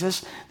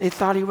Jesus. They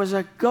thought he was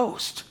a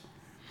ghost.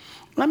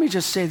 Let me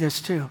just say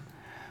this too.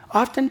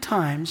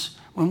 Oftentimes,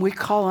 when we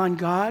call on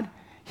God,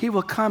 he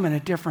will come in a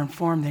different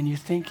form than you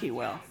think he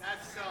will.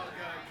 That's so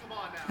good. Come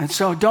on now. And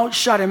so don't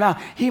shut him out.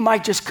 He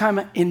might just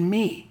come in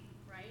me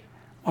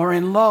or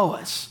in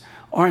Lois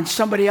or in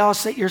somebody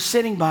else that you're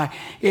sitting by.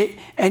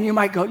 And you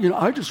might go,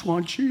 I just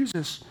want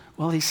Jesus.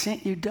 Well, he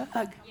sent you Doug.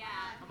 Come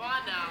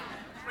on now.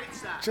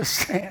 Preach that. Just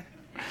saying.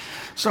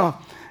 So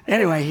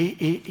anyway,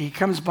 he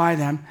comes by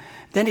them.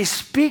 Then he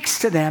speaks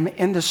to them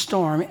in the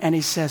storm and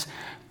he says,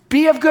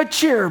 be of good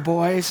cheer,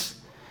 boys.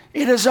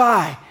 It is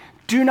I.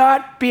 Do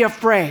not be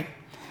afraid.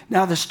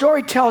 Now the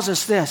story tells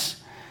us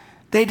this.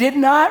 They did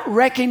not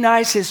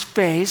recognize his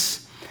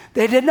face.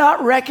 They did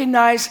not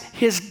recognize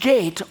his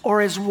gait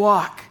or his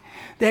walk.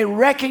 They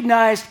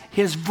recognized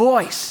his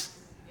voice.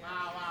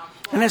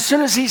 And as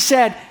soon as he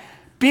said,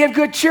 be of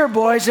good cheer,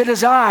 boys, it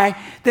is I,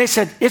 they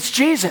said, it's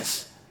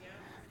Jesus.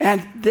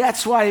 And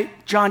that's why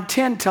John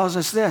 10 tells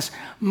us this.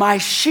 My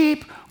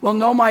sheep will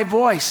know my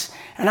voice.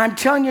 And I'm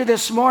telling you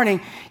this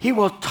morning, he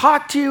will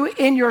talk to you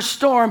in your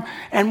storm.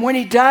 And when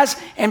he does,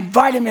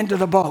 invite him into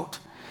the boat.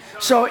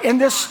 So in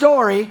this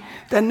story,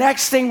 the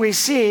next thing we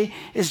see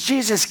is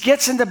Jesus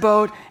gets in the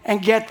boat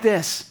and get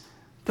this.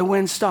 The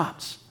wind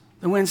stops.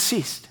 The wind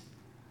ceased.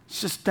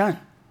 It's just done.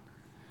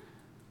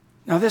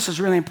 Now this is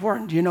really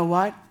important. Do you know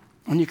what?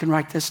 And you can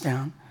write this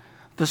down.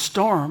 The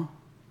storm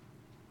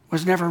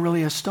was never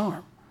really a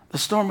storm. The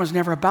storm was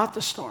never about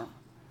the storm.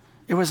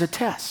 It was a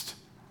test.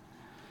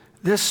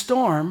 This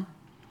storm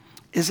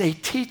is a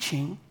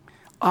teaching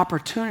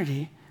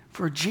opportunity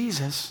for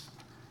Jesus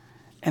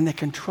in a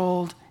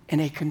controlled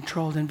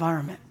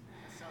environment.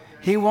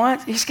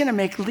 He's going to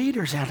make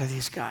leaders out of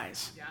these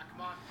guys. Yeah,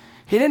 come on.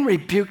 He didn't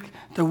rebuke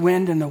the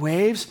wind and the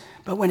waves,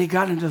 but when he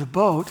got into the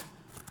boat,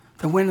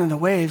 the wind and the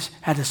waves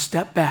had to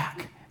step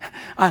back.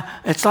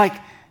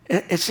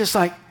 It's just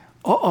like,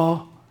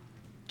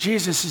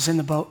 Jesus is in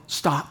the boat,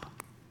 stop.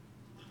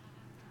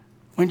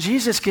 When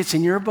Jesus gets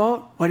in your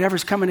boat,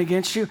 whatever's coming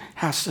against you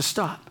has to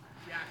stop.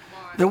 Yeah,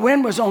 come on. The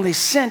wind was only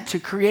sent to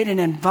create an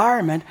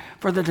environment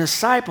for the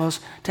disciples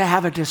to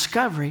have a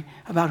discovery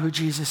about who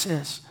Jesus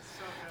is.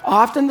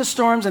 Often the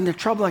storms and the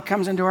trouble that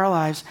comes into our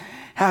lives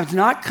have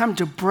not come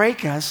to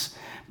break us,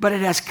 but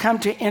it has come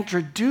to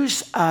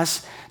introduce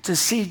us to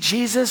see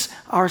Jesus,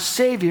 our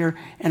Savior,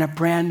 in a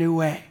brand new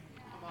way.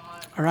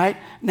 All right?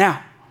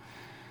 Now,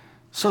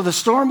 so the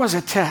storm was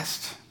a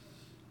test.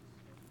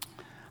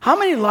 How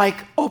many like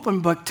open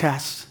book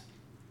tests?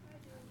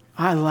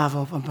 I love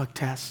open book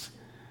tests.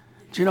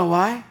 Do you know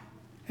why?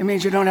 It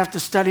means you don't have to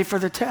study for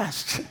the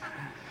test.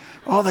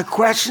 All the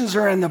questions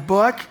are in the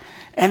book,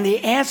 and the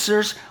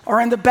answers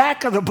are in the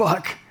back of the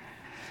book.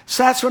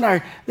 So that's when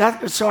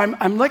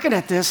I'm looking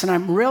at this, and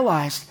I'm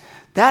realized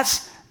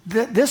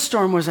this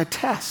storm was a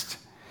test,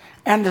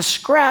 and the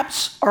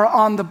scraps are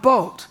on the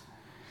boat.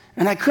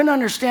 And I couldn't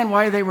understand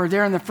why they were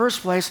there in the first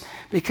place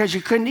because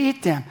you couldn't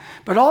eat them.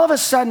 But all of a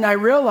sudden I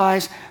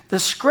realized the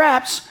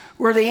scraps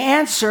were the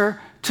answer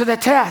to the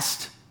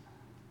test.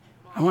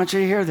 I want you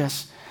to hear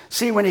this.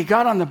 See, when he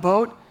got on the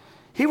boat,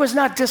 he was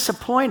not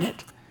disappointed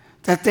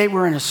that they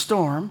were in a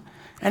storm,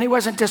 and he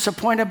wasn't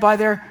disappointed by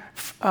them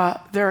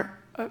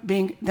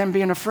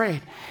being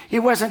afraid. He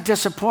wasn't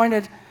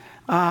disappointed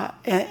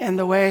in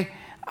the way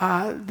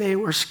they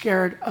were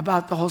scared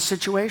about the whole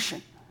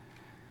situation.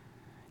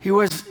 He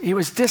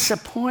was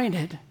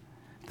disappointed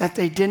that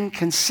they didn't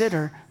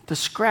consider the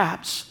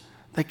scraps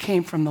that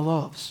came from the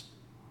loaves.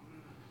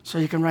 So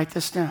you can write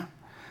this down.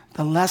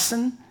 The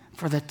lesson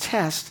for the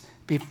test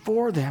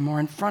before them or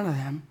in front of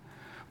them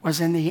was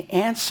in the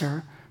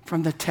answer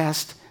from the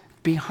test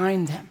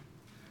behind them.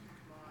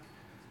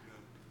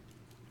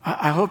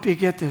 I hope you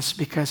get this,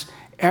 because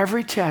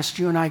every test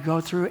you and I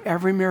go through,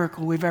 every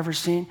miracle we've ever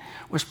seen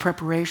was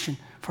preparation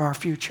for our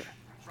future.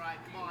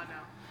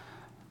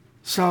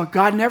 So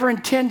God never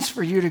intends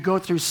for you to go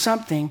through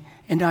something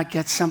and not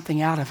get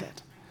something out of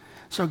it.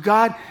 So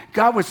God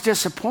was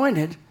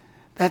disappointed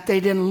that they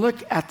didn't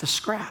look at the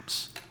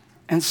scraps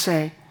and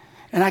say,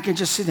 and I can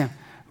just see them,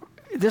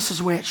 this is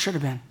the way it should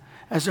have been.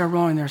 As they're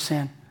rowing, they're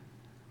saying,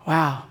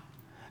 wow,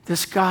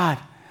 this God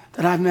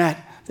that I've met,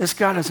 this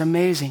God is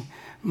amazing.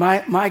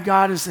 My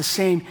God is the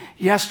same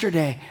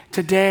yesterday,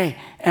 today,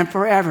 and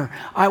forever.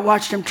 I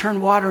watched him turn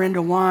water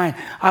into wine.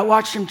 I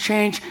watched him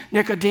change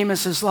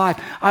Nicodemus'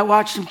 life. I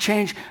watched him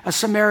change a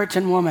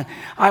Samaritan woman.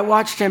 I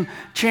watched him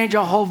change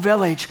a whole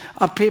village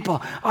of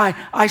people.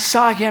 I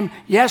saw him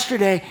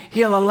yesterday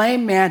heal a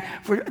lame man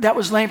that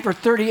was lame for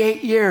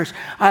 38 years.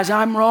 As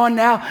I'm rowing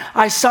now,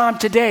 I saw him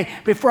today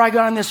before I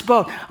got on this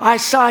boat. I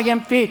saw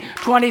him feed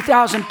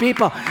 20,000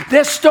 people.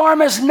 This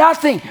storm is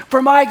nothing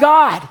for my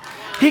God.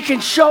 He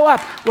can show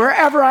up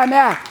wherever I'm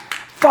at.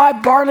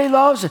 5 barley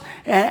loaves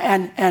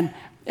and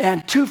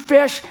 2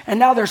 fish, and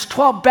now there's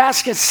 12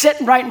 baskets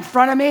sitting right in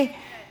front of me.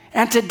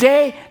 And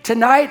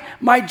tonight,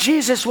 my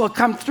Jesus will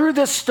come through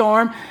this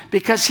storm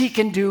because he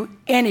can do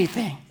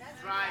anything.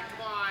 That's right.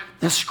 Come on.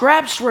 The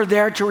scraps were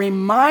there to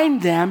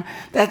remind them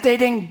that they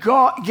didn't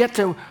get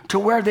to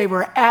where they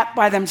were at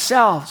by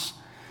themselves.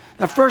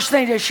 The first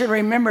thing they should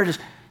remember is,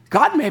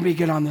 God made me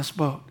get on this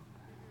boat.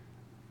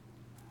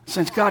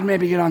 Since God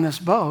made me get on this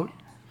boat,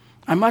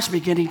 I must be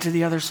getting to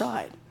the other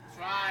side. That's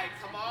right.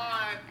 Come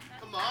on.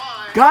 Come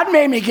on. God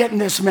made me get in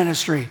this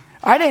ministry.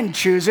 I didn't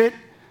choose it.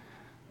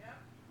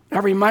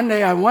 Every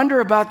Monday I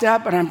wonder about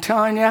that, but I'm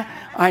telling you,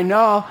 I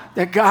know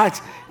that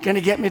God's going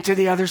to get me to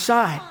the other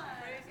side.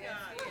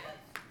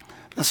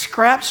 The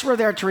scraps were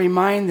there to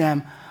remind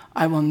them,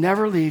 I will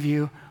never leave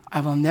you.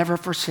 I will never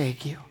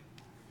forsake you.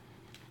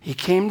 He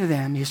came to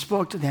them, he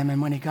spoke to them,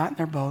 and when he got in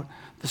their boat,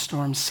 the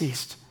storm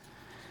ceased.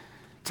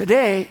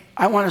 Today,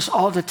 I want us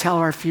all to tell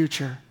our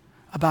future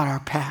about our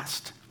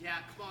past. Yeah,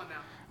 come on now.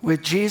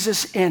 With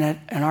Jesus in it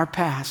and our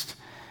past,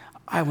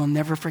 I will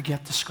never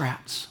forget the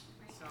scraps.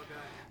 So good.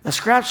 The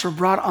scraps were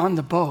brought on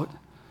the boat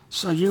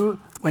so you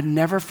would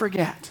never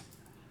forget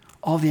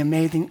all the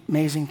amazing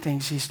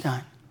things he's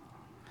done.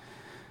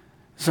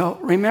 So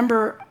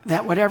remember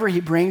that whatever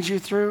he brings you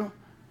through,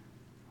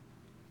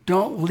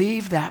 don't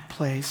leave that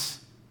place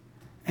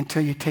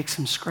until you take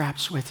some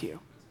scraps with you.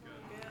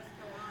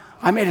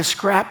 I made a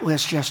scrap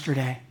list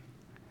yesterday.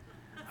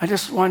 I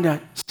just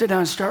wanted to sit down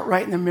and start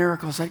writing the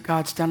miracles that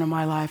God's done in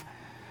my life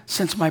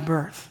since my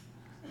birth.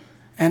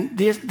 And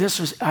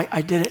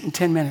I did it in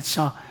 10 minutes,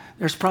 so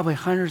there's probably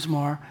hundreds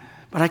more,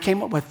 but I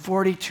came up with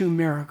 42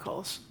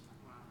 miracles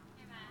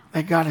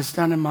that God has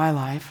done in my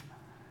life.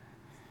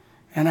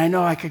 And I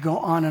know I could go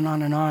on and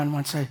on and on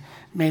once I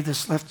made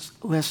this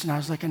list and I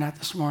was looking at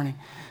this morning.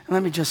 And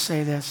let me just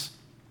say this.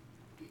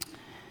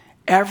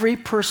 Every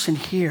person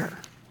here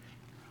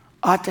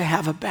ought to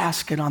have a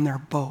basket on their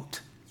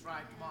boat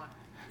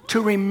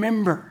to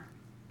remember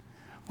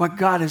what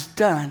God has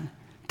done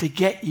to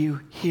get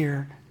you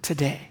here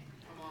today.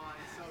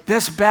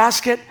 This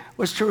basket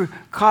was to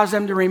cause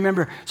them to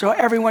remember. So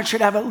everyone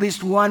should have at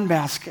least one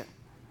basket.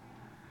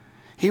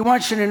 He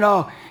wants you to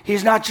know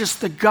he's not just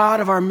the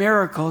God of our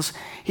miracles.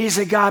 He's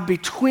the God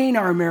between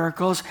our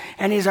miracles,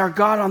 and he's our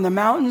God on the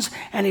mountains,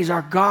 and he's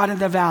our God in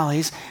the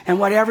valleys. And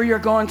whatever you're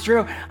going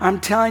through, I'm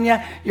telling you,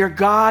 your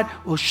God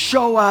will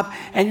show up,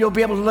 and you'll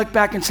be able to look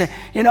back and say,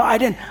 you know, I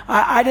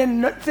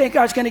didn't think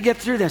I was going to get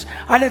through this.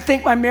 I didn't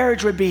think my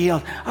marriage would be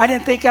healed. I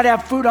didn't think I'd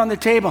have food on the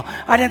table.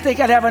 I didn't think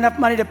I'd have enough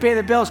money to pay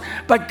the bills.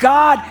 But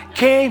God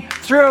came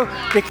through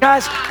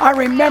because I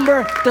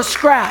remember the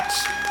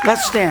scraps.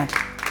 Let's stand.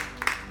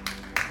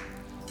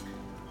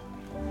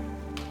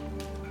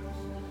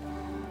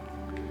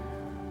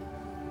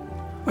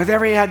 With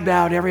every head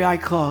bowed, every eye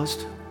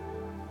closed.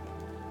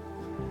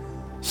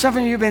 Some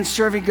of you have been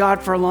serving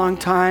God for a long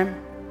time.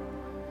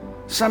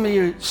 Some of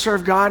you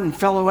served God and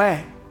fell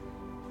away.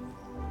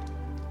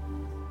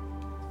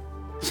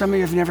 Some of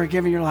you have never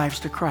given your lives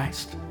to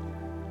Christ.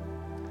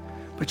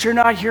 But you're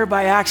not here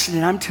by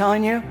accident. I'm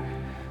telling you,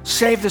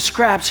 save the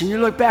scraps and you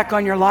look back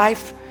on your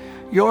life,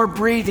 you're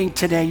breathing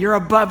today. You're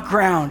above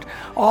ground.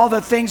 All the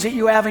things that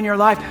you have in your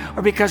life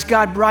are because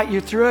God brought you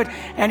through it,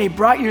 and he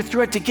brought you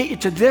through it to get you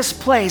to this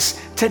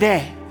place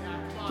today.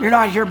 You're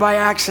not here by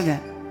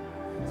accident.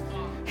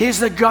 He's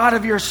the God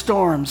of your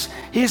storms.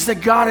 He's the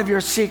God of your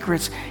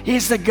secrets.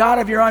 He's the God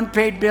of your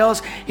unpaid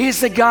bills.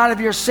 He's the God of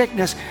your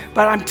sickness.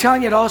 But I'm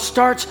telling you, it all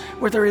starts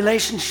with a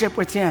relationship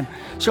with him.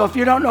 So if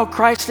you don't know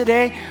Christ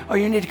today, or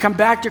you need to come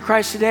back to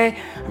Christ today,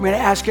 I'm going to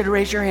ask you to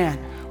raise your hand.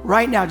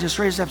 Right now, just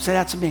raise it up. Say,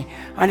 that's me.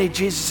 I need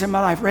Jesus in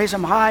my life. Raise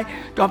them high.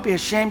 Don't be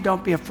ashamed.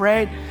 Don't be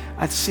afraid.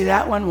 I see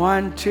that one.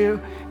 1,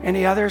 2.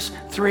 Any others?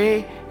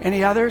 3.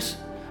 Any others?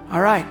 All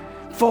right.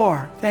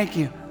 4. Thank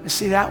you. I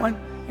see that one.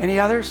 Any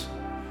others?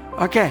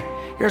 Okay.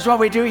 Here's what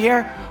we do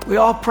here. We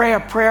all pray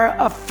a prayer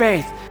of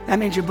faith. That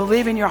means you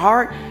believe in your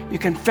heart. You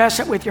confess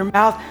it with your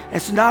mouth.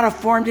 It's not a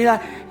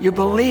formula. You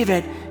believe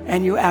it,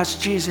 and you ask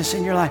Jesus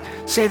in your life.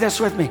 Say this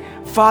with me.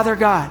 Father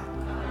God,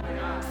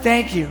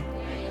 thank you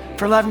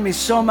for loving me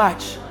so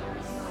much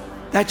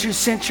that you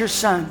sent your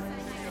son,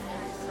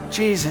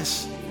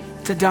 Jesus,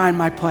 to die in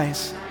my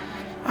place.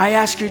 I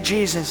ask you,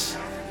 Jesus,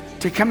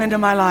 to come into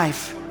my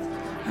life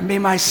and be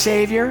my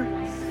Savior,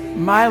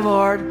 my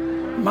Lord,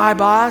 my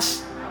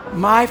boss,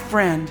 my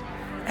friend,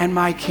 and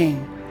my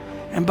King.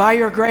 And by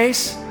your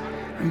grace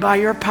and by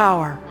your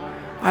power,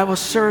 I will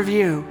serve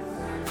you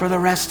for the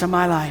rest of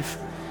my life.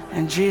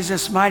 In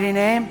Jesus' mighty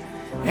name,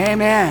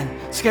 amen.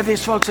 Let's give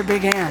these folks a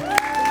big hand.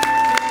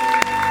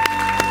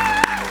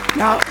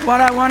 Now,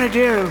 what I want to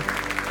do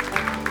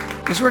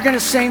is we're going to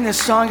sing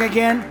this song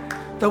again,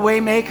 The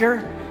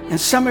Waymaker. And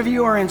some of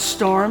you are in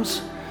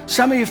storms.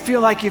 Some of you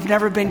feel like you've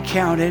never been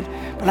counted.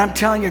 But I'm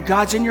telling you,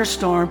 God's in your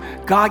storm.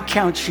 God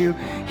counts you.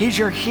 He's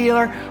your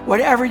healer.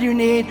 Whatever you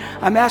need,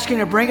 I'm asking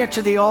you to bring it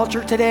to the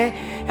altar today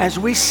as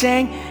we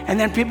sing. And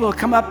then people will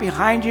come up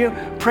behind you,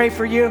 pray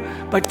for you.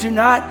 But do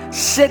not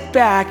sit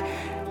back.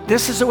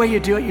 This is the way you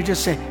do it. You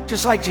just say,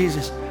 just like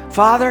Jesus,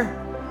 Father,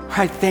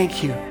 I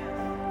thank you.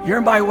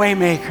 You're my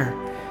waymaker.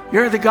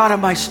 You're the God of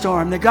my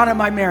storm, the God of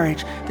my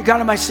marriage, the God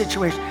of my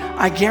situation.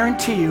 I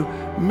guarantee you,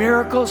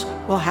 miracles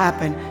will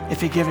happen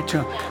if you give it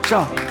to him.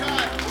 So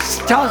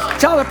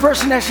tell the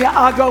person next to you,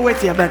 I'll go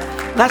with you. But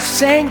let's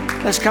sing.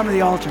 Let's come to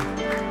the altar.